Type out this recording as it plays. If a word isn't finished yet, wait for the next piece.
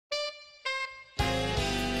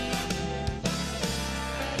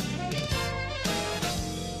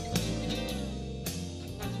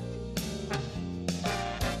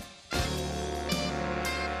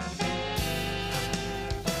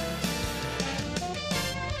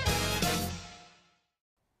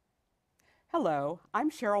Hello,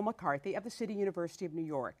 I'm Sheryl McCarthy of the City University of New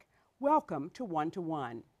York. Welcome to One to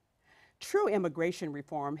One. True immigration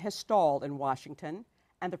reform has stalled in Washington,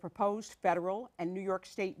 and the proposed federal and New York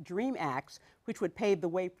State DREAM Acts, which would pave the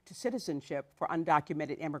way to citizenship for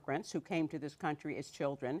undocumented immigrants who came to this country as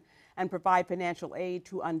children and provide financial aid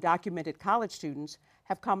to undocumented college students,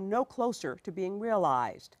 have come no closer to being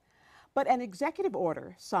realized. But an executive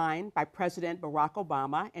order signed by President Barack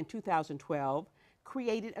Obama in 2012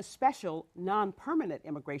 created a special non-permanent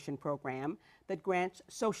immigration program that grants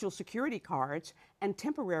Social Security cards and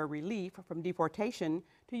temporary relief from deportation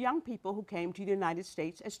to young people who came to the United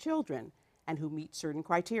States as children and who meet certain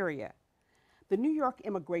criteria. The New York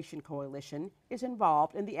Immigration Coalition is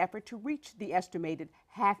involved in the effort to reach the estimated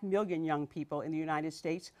 500,000 young people in the United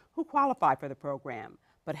States who qualify for the program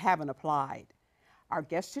but haven't applied. Our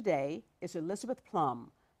guest today is Elizabeth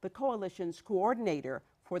Plum, the coalition's coordinator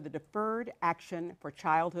for the Deferred Action for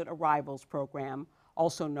Childhood Arrivals program,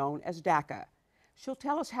 also known as DACA. She'll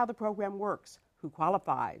tell us how the program works, who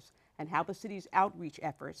qualifies, and how the city's outreach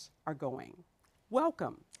efforts are going.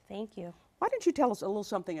 Welcome. Thank you. Why don't you tell us a little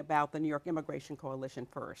something about the New York Immigration Coalition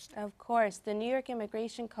first? Of course. The New York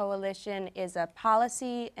Immigration Coalition is a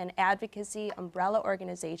policy and advocacy umbrella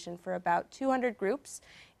organization for about 200 groups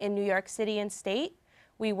in New York City and state.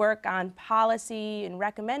 We work on policy and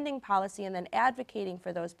recommending policy and then advocating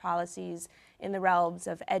for those policies in the realms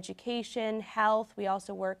of education, health. We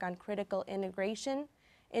also work on critical integration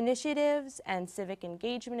initiatives and civic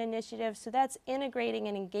engagement initiatives. So that's integrating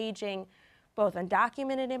and engaging both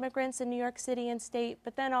undocumented immigrants in New York City and state,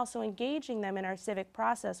 but then also engaging them in our civic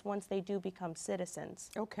process once they do become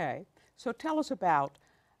citizens. Okay. So tell us about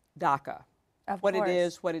DACA. What it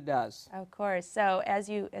is, what it does. Of course. So as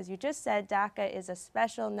you just said, DACA is a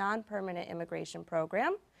special non-permanent immigration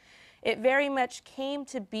program. It very much came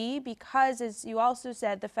to be because, as you also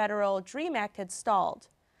said, the federal DREAM Act had stalled.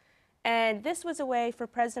 And this was a way for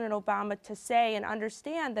President Obama to say and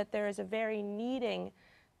understand that there is a very needing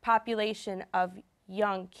population of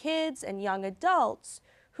young kids and young adults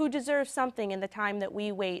who deserve something in the time that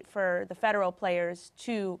we wait for the federal players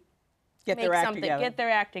to get their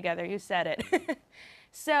act together. You said it.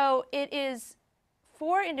 So it is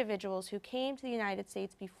for individuals who came to the United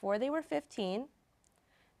States before they were 15.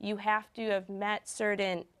 You have to have met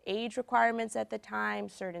certain age requirements at the time,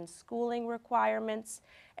 certain schooling requirements.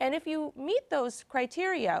 And if you meet those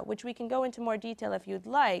criteria, which we can go into more detail if you'd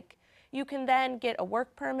like, you can then get a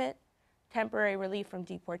work permit, temporary relief from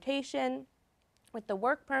deportation. With the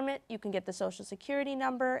work permit, you can get the Social Security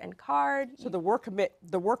number and card. So the work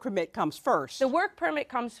permit comes first. The work permit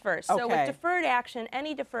comes first. Okay. So with deferred action,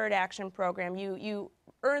 any deferred action program, you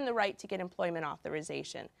earn the right to get employment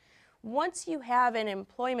authorization. Once you have an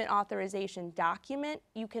employment authorization document,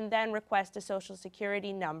 you can then request a Social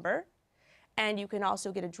Security number, and you can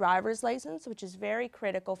also get a driver's license, which is very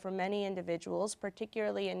critical for many individuals,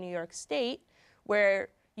 particularly in New York State, where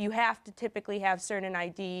you have to typically have certain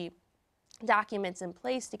ID documents in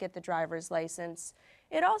place to get the driver's license.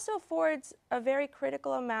 It also affords a very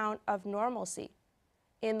critical amount of normalcy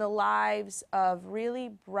in the lives of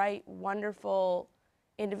really bright, wonderful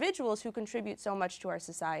individuals who contribute so much to our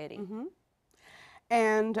society. Mm-hmm.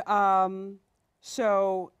 And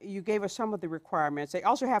so you gave us some of the requirements. They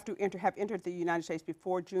also have to have entered the United States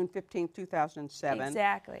before June 15, 2007.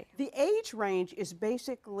 Exactly. The age range is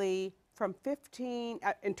basically from 15,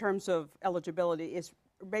 in terms of eligibility, is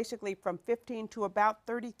basically from 15 to about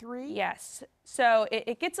 33? Yes. So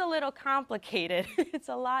it gets a little complicated. It's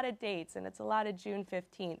a lot of dates, and it's a lot of June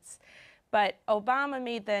 15th. But Obama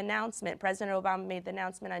made the announcement, President Obama made the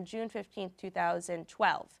announcement on June 15th,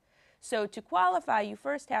 2012. So to qualify, you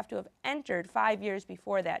first have to have entered 5 years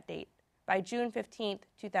before that date, by June 15th,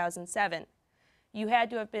 2007. You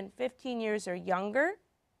had to have been 15 years or younger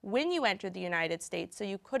when you entered the United States, so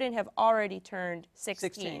you couldn't have already turned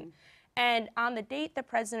 16. And on the date that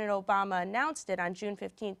President Obama announced it, on June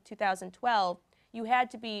 15, 2012, you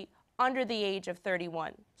had to be under the age of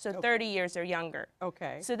 31, so okay. 30 years or younger.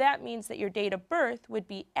 Okay. So that means that your date of birth would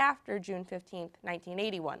be after June 15,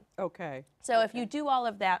 1981. Okay. So if you do all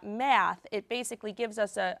of that math, it basically gives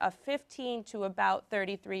us a 15 to about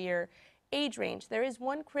 33-year age range. There is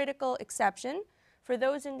one critical exception for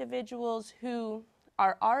those individuals who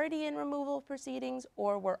are already in removal proceedings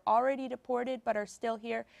or were already deported but are still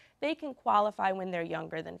here. They can qualify when they're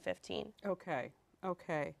younger than 15. Okay,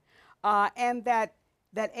 okay. And that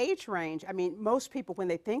age range, I mean, most people, when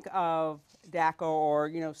they think of DACA or,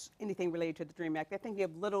 anything related to the DREAM Act, they think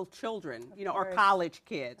of little children, or college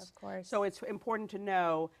kids. Of course. So it's important to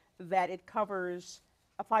know that it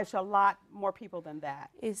applies to a lot more people than that.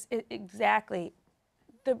 Exactly.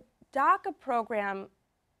 The DACA program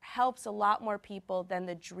helps a lot more people than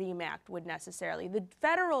the DREAM Act would necessarily. The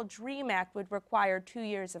federal DREAM Act would require 2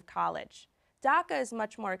 years of college. DACA is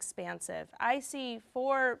much more expansive. I see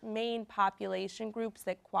 4 main population groups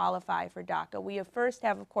that qualify for DACA. We first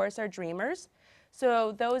have, of course, our dreamers.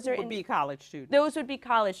 So those would be college students. Those would be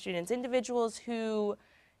college students, individuals who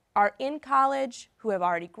are in college, who have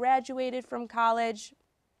already graduated from college.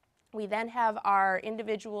 We then have our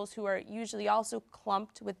individuals who are usually also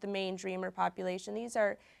clumped with the main dreamer population. These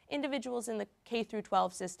are individuals in the K through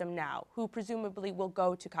 12 system now who presumably will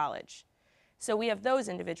go to college. So we have those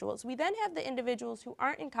individuals. We then have the individuals who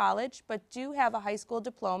aren't in college but do have a high school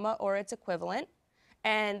diploma or its equivalent,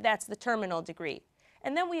 and that's the terminal degree.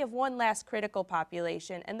 And then we have one last critical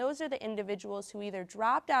population, and those are the individuals who either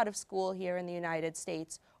dropped out of school here in the United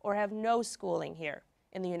States or have no schooling here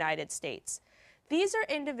in the United States. These are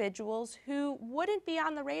individuals who wouldn't be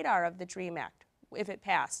on the radar of the DREAM Act if it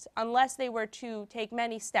passed, unless they were to take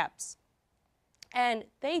many steps. And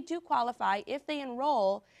they do qualify if they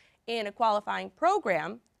enroll in a qualifying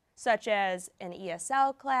program, such as an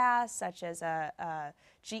ESL class, such as a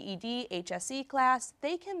GED, HSE class.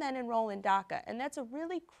 They can then enroll in DACA, and that's a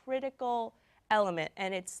really critical element.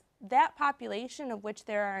 And it's that population, of which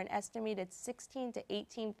there are an estimated 16,000 to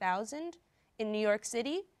 18,000 in New York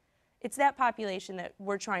City. It's that population that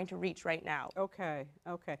we're trying to reach right now. Okay,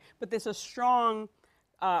 okay. But there's a strong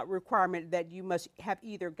requirement that you must have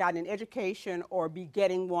either gotten an education or be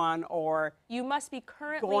getting one, or you must be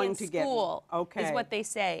currently in school, okay, is what they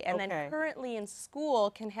say. And then currently in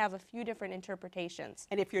school can have a few different interpretations.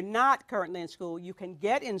 And if you're not currently in school, you can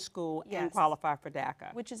get in school and qualify for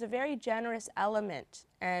DACA. Which is a very generous element.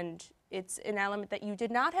 And it's an element that you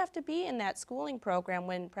did not have to be in that schooling program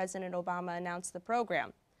when President Obama announced the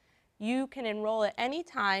program. You can enroll at any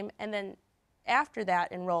time, and then after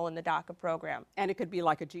that enroll in the DACA program. And it could be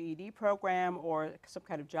like a GED program or some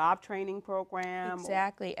kind of job training program.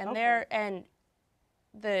 Exactly. And and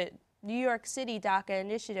the New York City DACA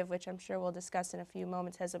initiative, which I'm sure we'll discuss in a few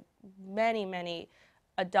moments, has many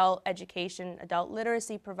adult education, adult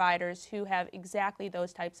literacy providers who have exactly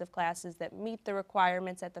those types of classes that meet the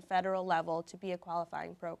requirements at the federal level to be a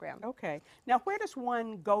qualifying program. Okay. Now, where does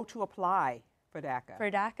one go to apply for DACA?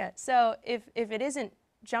 For DACA. So if it isn't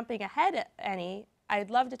jumping ahead any,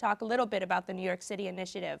 I'd love to talk a little bit about the New York City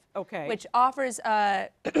initiative, which offers a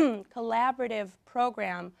collaborative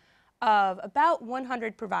program of about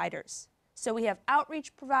 100 providers. So we have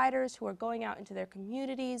outreach providers who are going out into their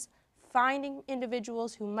communities, finding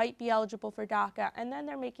individuals who might be eligible for DACA, and then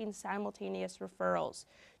they're making simultaneous referrals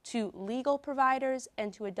to legal providers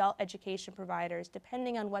and to adult education providers,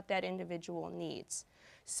 depending on what that individual needs.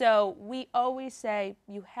 So we always say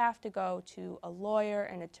you have to go to a lawyer,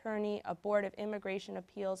 an attorney, a Board of Immigration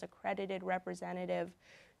Appeals accredited representative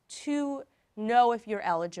to know if you're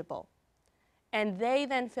eligible. And they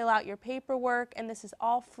then fill out your paperwork, and this is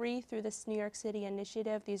all free through this New York City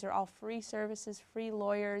initiative. These are all free services, free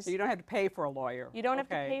lawyers. So you don't have to pay for a lawyer. You don't have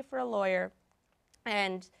to pay for a lawyer.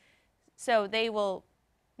 And so they will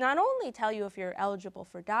not only tell you if you're eligible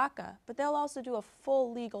for DACA, but they'll also do a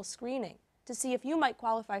full legal screening to see if you might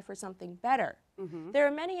qualify for something better. There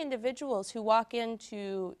are many individuals who walk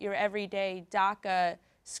into your everyday DACA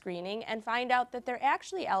screening and find out that they're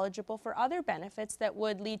actually eligible for other benefits that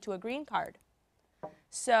would lead to a green card.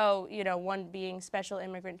 So, you know, one being special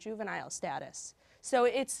immigrant juvenile status. So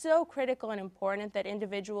it's so critical and important that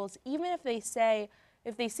individuals, even if they say,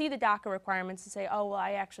 if they see the DACA requirements and say, oh, well,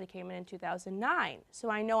 I actually came in 2009, so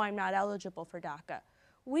I know I'm not eligible for DACA.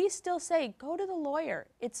 We still say, go to the lawyer.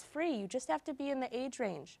 It's free. You just have to be in the age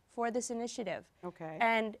range for this initiative.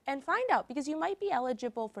 And find out, because you might be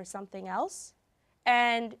eligible for something else.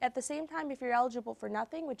 And at the same time, if you're eligible for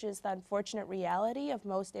nothing, which is the unfortunate reality of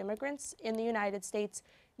most immigrants in the United States,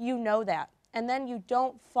 you know that. And then you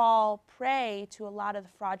don't fall prey to a lot of the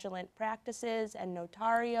fraudulent practices and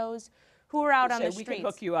notarios who are out on the streets. We can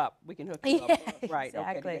hook you up. We can hook you up. Right,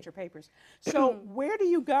 exactly. To get your papers. So where do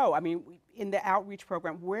you go? I mean, in the outreach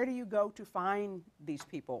program, where do you go to find these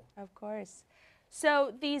people? Of course.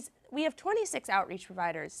 So we have 26 outreach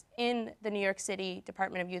providers in the New York City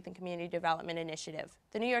Department of Youth and Community Development Initiative.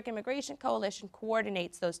 The New York Immigration Coalition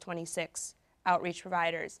coordinates those 26 outreach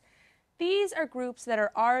providers. These are groups that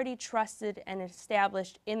are already trusted and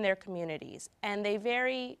established in their communities, and they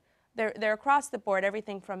vary. They're across the board,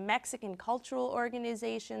 everything from Mexican cultural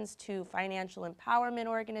organizations to financial empowerment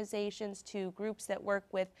organizations to groups that work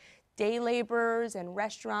with day laborers and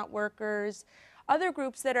restaurant workers, other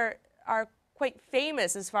groups that are quite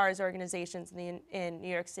famous as far as organizations in New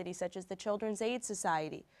York City, such as the Children's Aid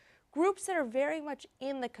Society, groups that are very much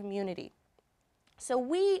in the community. So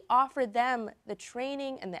we offer them the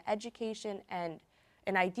training and the education and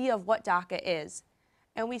an idea of what DACA is.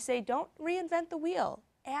 And we say, don't reinvent the wheel.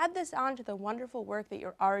 Add this on to the wonderful work that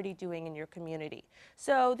you're already doing in your community.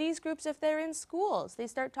 So these groups, if they're in schools, they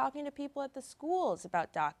start talking to people at the schools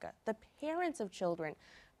about DACA, the parents of children,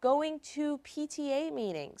 going to PTA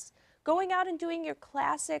meetings, going out and doing your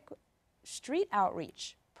classic street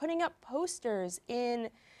outreach, putting up posters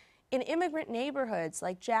in immigrant neighborhoods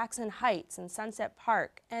like Jackson Heights and Sunset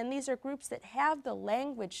Park. And these are groups that have the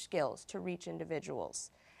language skills to reach individuals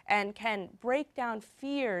and can break down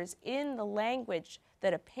fears in the language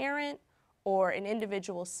that a parent or an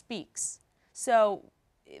individual speaks. So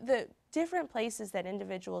the different places that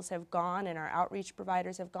individuals have gone and our outreach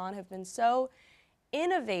providers have gone have been so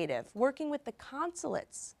innovative. Working with the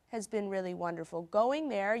consulates has been really wonderful. Going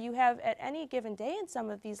there, you have at any given day in some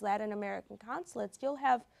of these Latin American consulates, you'll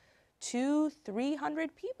have 200-300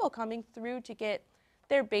 people coming through to get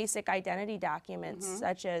their basic identity documents,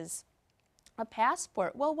 such as a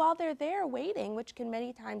passport. Well, while they're there waiting, which can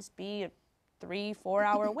many times be a 3-4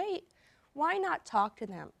 hour wait, why not talk to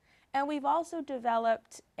them? And we've also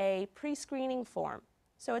developed a pre-screening form.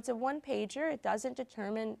 So it's a one-pager. It doesn't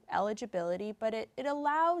determine eligibility, but it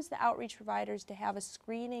allows the outreach providers to have a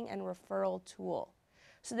screening and referral tool.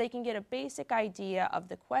 So they can get a basic idea of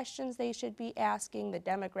the questions they should be asking, the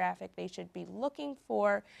demographic they should be looking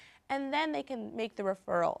for, and then they can make the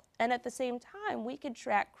referral. And at the same time, we can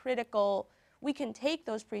track we can take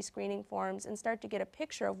those pre-screening forms and start to get a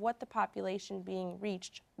picture of what the population being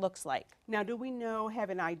reached looks like. Now, do we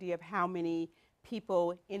have an idea of how many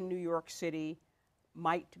people in New York City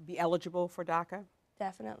might be eligible for DACA?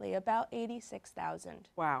 Definitely, about 86,000.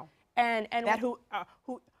 Wow. And that who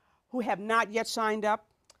have not yet signed up?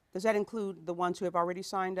 Does that include the ones who have already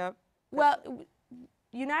signed up? Well,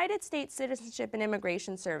 United States Citizenship and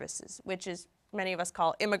Immigration Services, which is many of us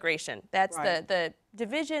call immigration. That's right. the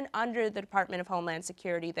division under the Department of Homeland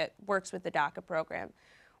Security that works with the DACA program.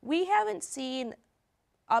 We haven't seen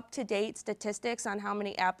up-to-date statistics on how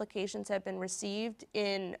many applications have been received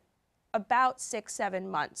in about 6-7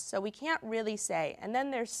 months, so we can't really say. And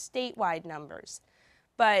then there's statewide numbers.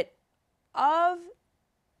 But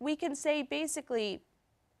we can say basically,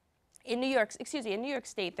 in New York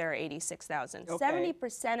State, there are 86,000. Okay.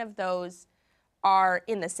 70% of those are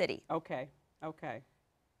in the city. Okay, okay.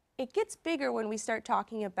 It gets bigger when we start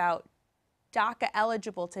talking about DACA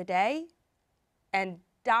eligible today and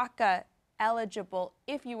DACA eligible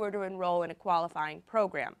if you were to enroll in a qualifying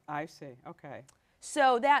program. I see, okay.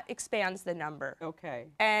 So that expands the number. Okay.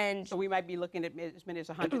 And so we might be looking at as many as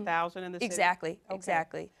 100,000 in the city? Exactly, Okay.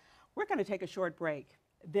 exactly. We're going to take a short break.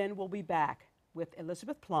 Then we'll be back with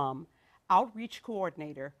Elizabeth Plum, Outreach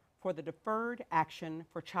Coordinator for the Deferred Action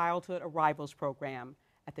for Childhood Arrivals Program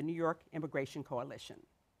at the New York Immigration Coalition.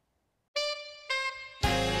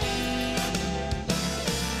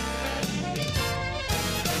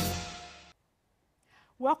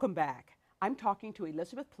 Welcome back. I'm talking to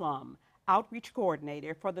Elizabeth Plum, Outreach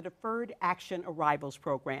Coordinator for the Deferred Action Arrivals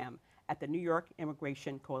Program at the New York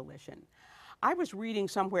Immigration Coalition. I was reading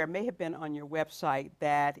somewhere, it may have been on your website,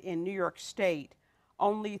 that in New York State,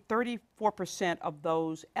 only 34% of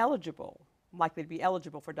those likely to be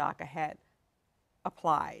eligible for DACA, had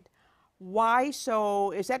applied. Why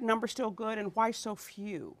so, is that number still good, and why so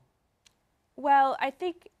few? Well, I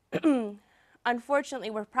think,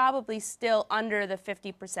 unfortunately, we're probably still under the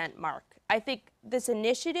 50% mark. I think this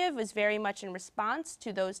initiative was very much in response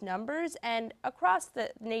to those numbers, and across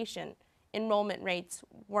the nation, enrollment rates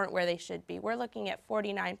weren't where they should be. We're looking at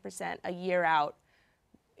 49% a year out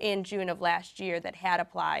in June of last year that had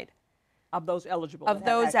applied. Of those eligible? Of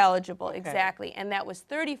those eligible, okay. Exactly. And that was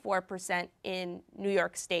 34% in New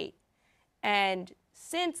York State. And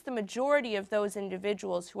since the majority of those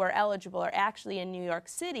individuals who are eligible are actually in New York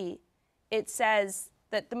City, it says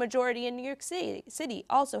that the majority in New York City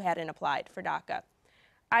also hadn't applied for DACA.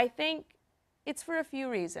 I think it's for a few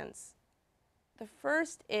reasons. The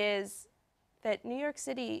first is that New York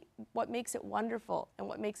City, what makes it wonderful and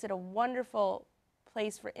what makes it a wonderful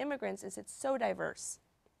place for immigrants is it's so diverse.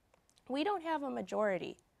 We don't have a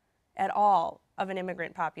majority at all of an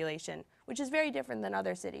immigrant population, which is very different than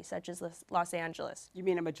other cities, such as Los Angeles. You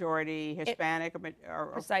mean a majority Hispanic?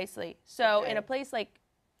 Precisely. So okay. In a place like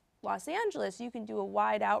Los Angeles, you can do a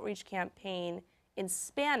wide outreach campaign in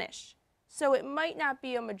Spanish. So it might not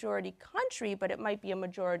be a majority country, but it might be a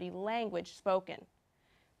majority language spoken.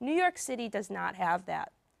 New York City does not have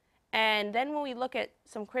that. And then when we look at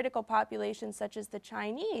some critical populations such as the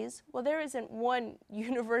Chinese, well, there isn't one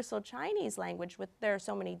universal Chinese language. There are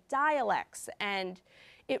so many dialects, and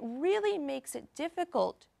it really makes it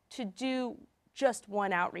difficult to do just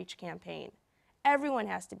one outreach campaign. Everyone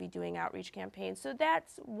has to be doing outreach campaigns. So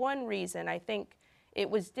that's one reason I think it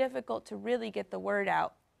was difficult to really get the word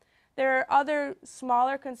out. There are other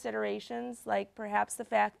smaller considerations, like perhaps the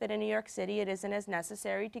fact that in New York City it isn't as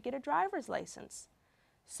necessary to get a driver's license.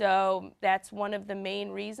 So that's one of the main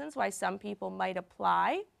reasons why some people might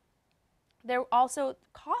apply. There also,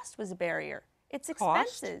 cost was a barrier. It's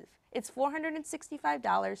expensive. It's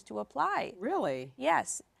 $465 to apply. Really?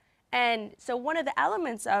 Yes. And so one of the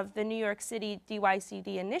elements of the New York City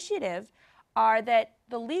DYCD initiative are that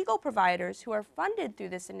the legal providers who are funded through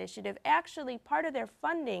this initiative, actually part of their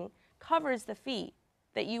funding covers the fee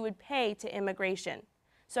that you would pay to immigration.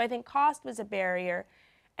 So I think cost was a barrier.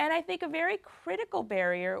 And I think a very critical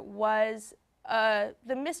barrier was the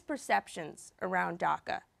misperceptions around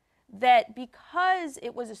DACA. That because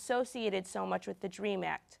it was associated so much with the DREAM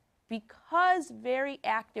Act, because very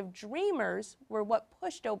active dreamers were what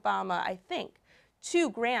pushed Obama, I think, to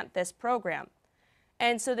grant this program.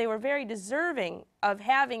 And so they were very deserving of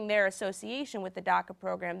having their association with the DACA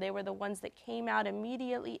program. They were the ones that came out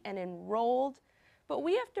immediately and enrolled. But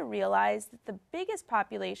we have to realize that the biggest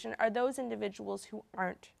population are those individuals who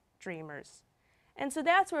aren't dreamers. And so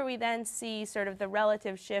that's where we then see sort of the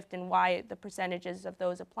relative shift in why the percentages of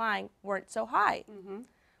those applying weren't so high.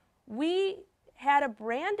 We had a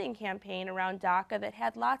branding campaign around DACA that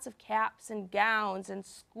had lots of caps and gowns and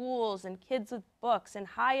schools and kids with books and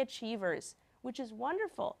high achievers, which is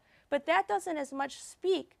wonderful. But that doesn't as much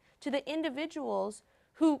speak to the individuals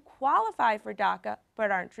who qualify for DACA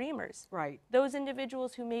but aren't dreamers. Right. Those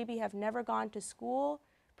individuals who maybe have never gone to school,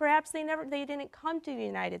 perhaps they didn't come to the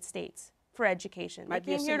United States for education. Might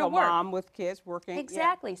they be came a here to single work. mom with kids working.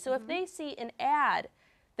 Exactly. So if they see an ad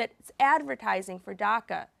that's advertising for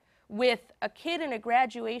DACA with a kid in a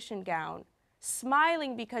graduation gown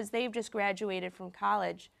smiling because they've just graduated from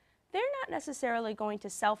college, they're not necessarily going to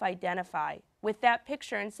self-identify with that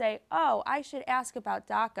picture and say, oh, I should ask about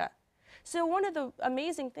DACA. So one of the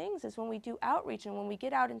amazing things is when we do outreach and when we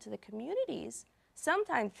get out into the communities,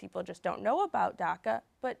 sometimes people just don't know about DACA,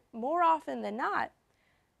 but more often than not,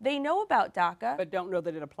 they know about DACA, but don't know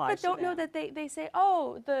that it applies but don't to them. know that they say,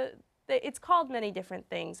 oh, it's called many different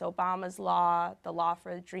things, Obama's law, the law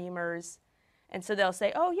for dreamers. And so they'll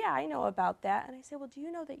say, oh, yeah, I know about that. And I say, well, do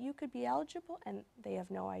you know that you could be eligible? And they have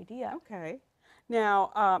no idea. Okay.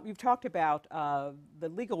 Now, you've talked about the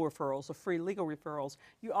legal referrals, the free legal referrals.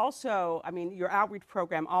 You also, I mean, your outreach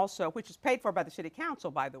program also, which is paid for by the City Council,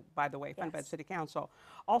 by the way, funded by the City Council,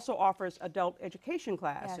 also offers adult education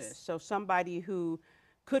classes. Yes. So somebody who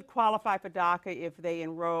could qualify for DACA if they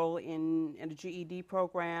enroll in a GED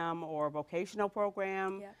program or a vocational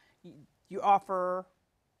program. Yep. You offer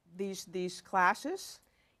these classes?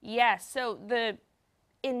 Yes. So the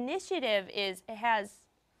initiative has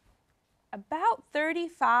about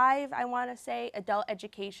 35, I want to say, adult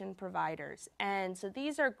education providers. And so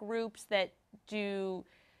these are groups that do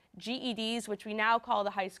GEDs, which we now call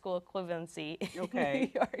the high school equivalency in New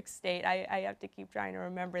York State. I have to keep trying to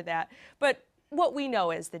remember that. But what we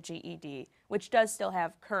know is the GED, which does still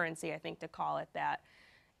have currency, I think, to call it that.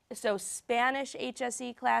 So Spanish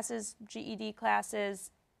HSE classes, GED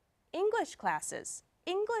classes, English classes.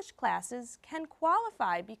 English classes can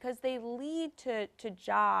qualify because they lead to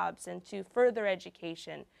jobs and to further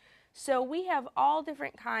education. So we have all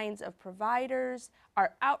different kinds of providers.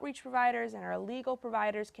 Our outreach providers and our legal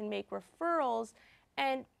providers can make referrals,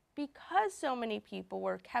 and because so many people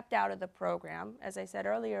were kept out of the program, as I said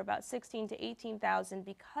earlier, about 16,000 to 18,000,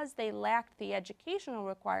 because they lacked the educational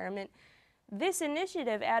requirement, this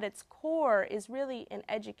initiative at its core is really an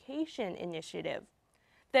education initiative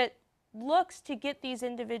that looks to get these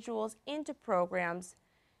individuals into programs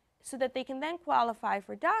so that they can then qualify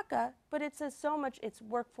for DACA, but it says so much, it's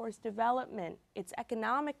workforce development, it's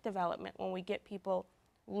economic development when we get people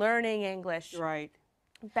learning English. Right.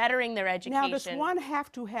 Bettering their education. Now, does one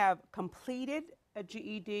have to have completed a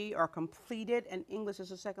GED or completed an English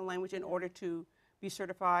as a second language in order to be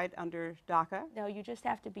certified under DACA? No, you just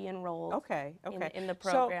have to be enrolled in the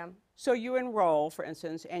So, program. so you enroll, for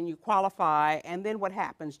instance, and you qualify, and then what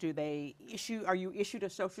happens? Are you issued a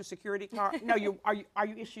Social Security card? No, are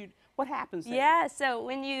you issued, what happens then? Yeah, so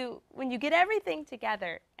when you get everything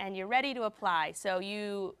together and you're ready to apply, so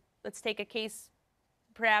let's take a case,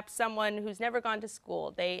 perhaps someone who's never gone to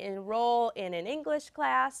school. They enroll in an English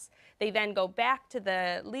class. They then go back to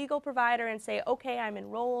the legal provider and say, okay, I'm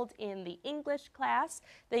enrolled in the English class.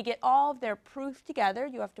 They get all of their proof together.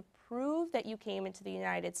 You have to prove that you came into the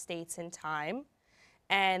United States in time.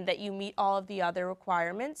 and that you meet all of the other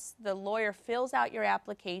requirements. The lawyer fills out your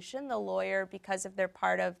application. The lawyer, because if they're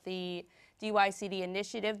part of the DYCD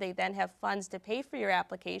initiative, they then have funds to pay for your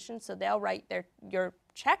application, so they'll write your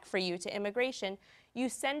check for you to immigration. You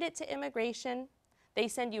send it to immigration. They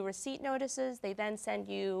send you receipt notices. They then send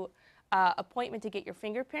you appointment to get your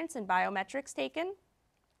fingerprints and biometrics taken.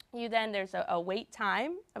 There's a wait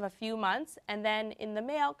time of a few months, and then in the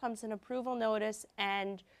mail comes an approval notice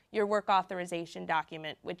and your work authorization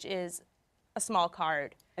document, which is a small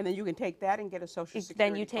card. And then you can take that and get a Social Security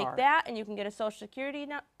card. Then you take that and you can get a Social Security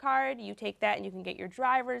card. You take that and you can get your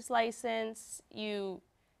driver's license. You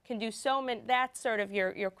can do so many. That's sort of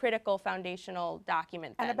your critical foundational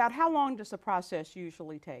document then. And about how long does the process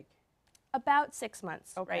usually take? About 6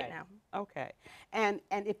 months right now. Okay. And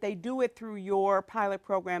if they do it through your pilot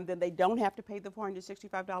program, then they don't have to pay the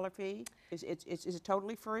 $465 fee? Is it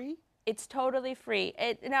totally free? It's totally free.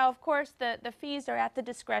 Now, of course, the fees are at the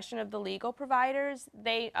discretion of the legal providers.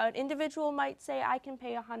 An individual might say, I can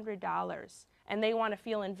pay $100, and they want to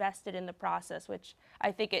feel invested in the process, which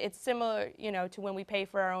I think it's similar, to when we pay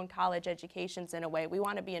for our own college educations in a way. We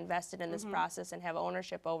want to be invested in this process and have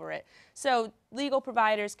ownership over it. So legal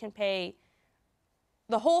providers can pay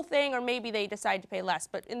the whole thing, or maybe they decide to pay less,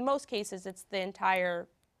 but in most cases, it's the entire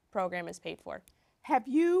program is paid for. Have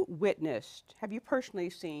you personally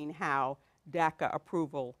seen how DACA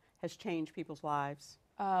approval has changed people's lives?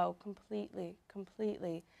 Oh, completely,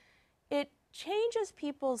 completely. It changes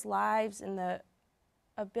people's lives in the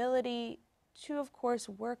ability to, of course,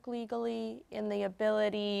 work legally, in the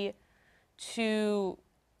ability to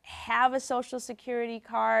have a Social Security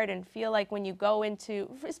card and feel like when you go into,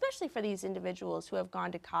 especially for these individuals who have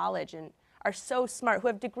gone to college and are so smart, who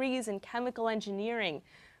have degrees in chemical engineering,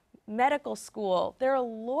 medical school, there are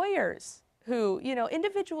lawyers who,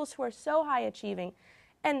 individuals who are so high achieving,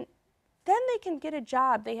 and then they can get a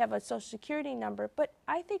job, they have a Social Security number, but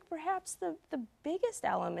I think perhaps the biggest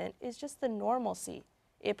element is just the normalcy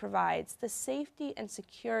it provides, the safety and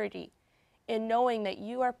security in knowing that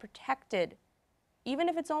you are protected, even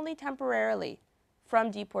if it's only temporarily,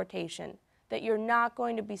 from deportation, that you're not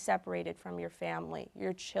going to be separated from your family,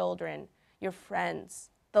 your children, your friends,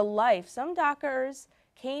 the life. Some DACAers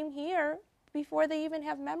came here before they even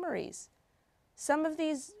have memories. Some of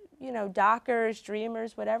these, DACAers,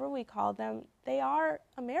 dreamers, whatever we call them, they are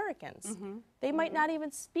Americans. They might not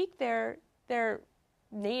even speak their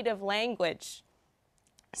native language.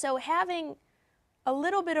 So having a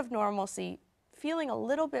little bit of normalcy, feeling a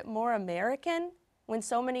little bit more American when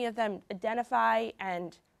so many of them identify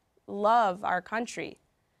and love our country,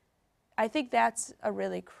 I think that's a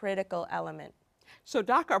really critical element. So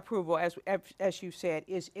DACA approval, as you said,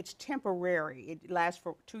 it's temporary. It lasts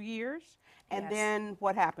for 2 years, and then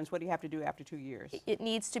what happens? What do you have to do after 2 years? It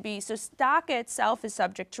needs to be, so DACA itself is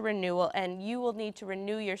subject to renewal, and you will need to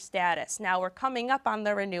renew your status. Now we're coming up on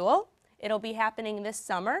the renewal. It'll be happening this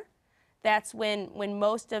summer. That's when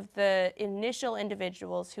most of the initial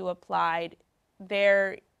individuals who applied,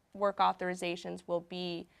 their work authorizations will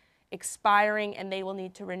be expiring, and they will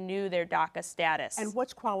need to renew their DACA status. And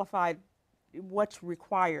what's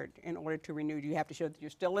required in order to renew? Do you have to show that you're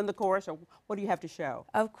still in the course, or what do you have to show?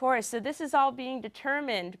 Of course. So this is all being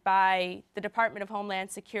determined by the Department of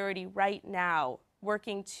Homeland Security right now,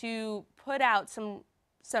 working to put out some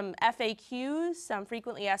FAQs, some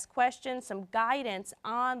frequently asked questions, some guidance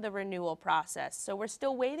on the renewal process. So we're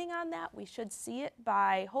still waiting on that. We should see it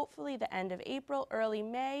by hopefully the end of April, early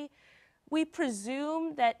May. We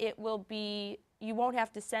presume that it will be, you won't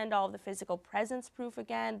have to send all of the physical presence proof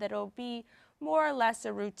again, that it'll be more or less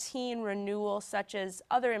a routine renewal, such as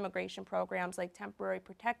other immigration programs like temporary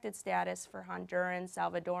protected status for Hondurans,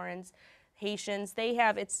 Salvadorans, Haitians. They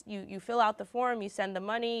have, you fill out the form, you send the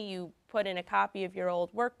money, you put in a copy of your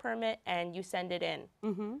old work permit, and you send it in.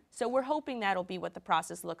 So we're hoping that'll be what the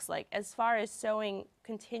process looks like. As far as showing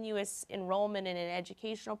continuous enrollment in an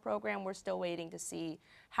educational program, we're still waiting to see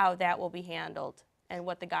how that will be handled and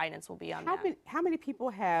what the guidance will be on that. How many people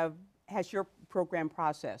has your program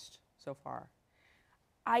processed so far?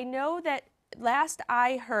 I know that last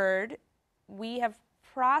I heard, we have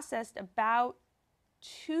processed about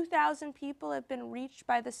 2,000 people have been reached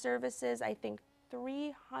by the services. I think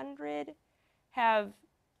 300 have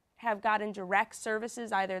gotten direct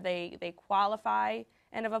services. Either they qualify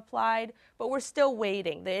and have applied, but we're still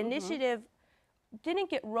waiting. The initiative didn't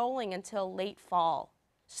get rolling until late fall.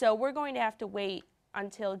 So we're going to have to wait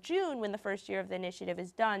until June, when the first year of the initiative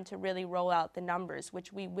is done, to really roll out the numbers,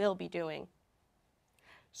 which we will be doing.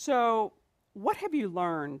 So what have you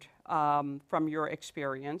learned from your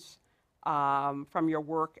experience, from your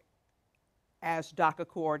work as DACA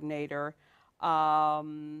coordinator, that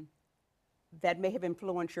may have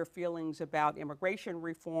influenced your feelings about immigration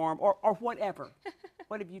reform or whatever?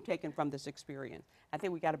 What have you taken from this experience? I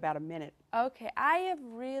think we got about a minute. Okay, I have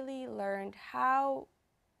really learned how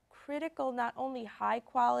critical not only high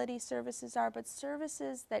quality services are, but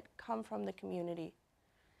services that come from the community.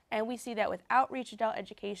 And we see that with outreach, adult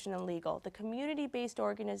education, and legal. The community-based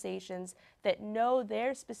organizations that know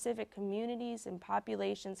their specific communities and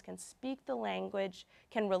populations, can speak the language,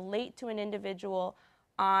 can relate to an individual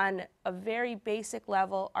on a very basic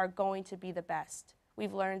level, are going to be the best.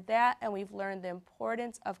 We've learned that, and we've learned the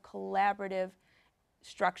importance of collaborative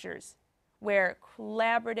structures, where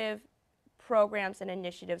collaborative programs and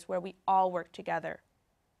initiatives where we all work together.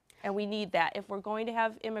 And we need that. If we're going to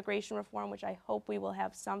have immigration reform, which I hope we will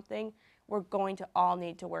have something, we're going to all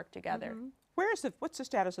need to work together. Mm-hmm. What's the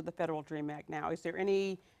status of the Federal Dream Act now? Is there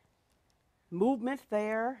any movement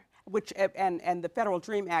there? And the Federal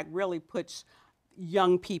Dream Act really puts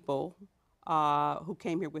young people who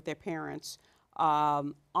came here with their parents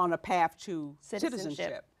on a path to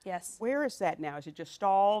citizenship. Yes. Where is that now? Is it just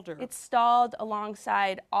stalled? Or? It's stalled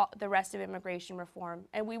alongside the rest of immigration reform,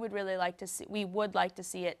 and we would really like to see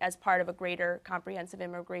it as part of a greater comprehensive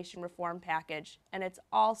immigration reform package. And it's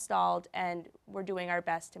all stalled, and we're doing our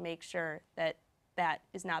best to make sure that that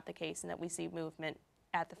is not the case and that we see movement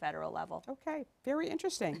at the federal level. Okay, very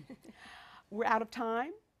interesting. We're out of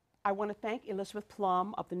time. I want to thank Elizabeth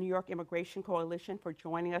Plum of the New York Immigration Coalition for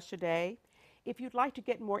joining us today. If you'd like to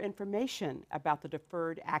get more information about the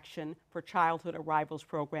Deferred Action for Childhood Arrivals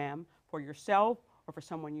program for yourself or for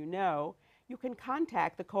someone you know, you can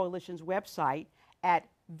contact the Coalition's website at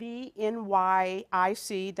nyic.org.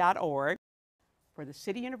 For the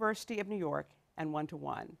City University of New York and One to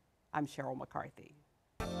One, I'm Sheryl McCarthy.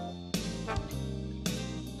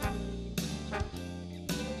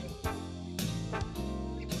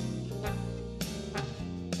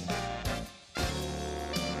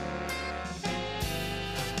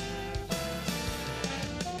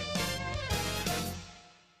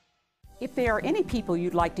 If there are any people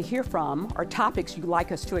you'd like to hear from or topics you'd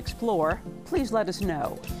like us to explore, please let us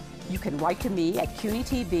know. You can write to me at CUNY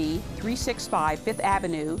TV, 365 Fifth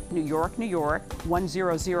Avenue, New York, New York,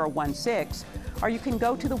 10016, or you can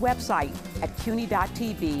go to the website at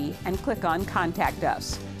cuny.tv and click on Contact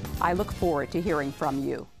Us. I look forward to hearing from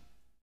you.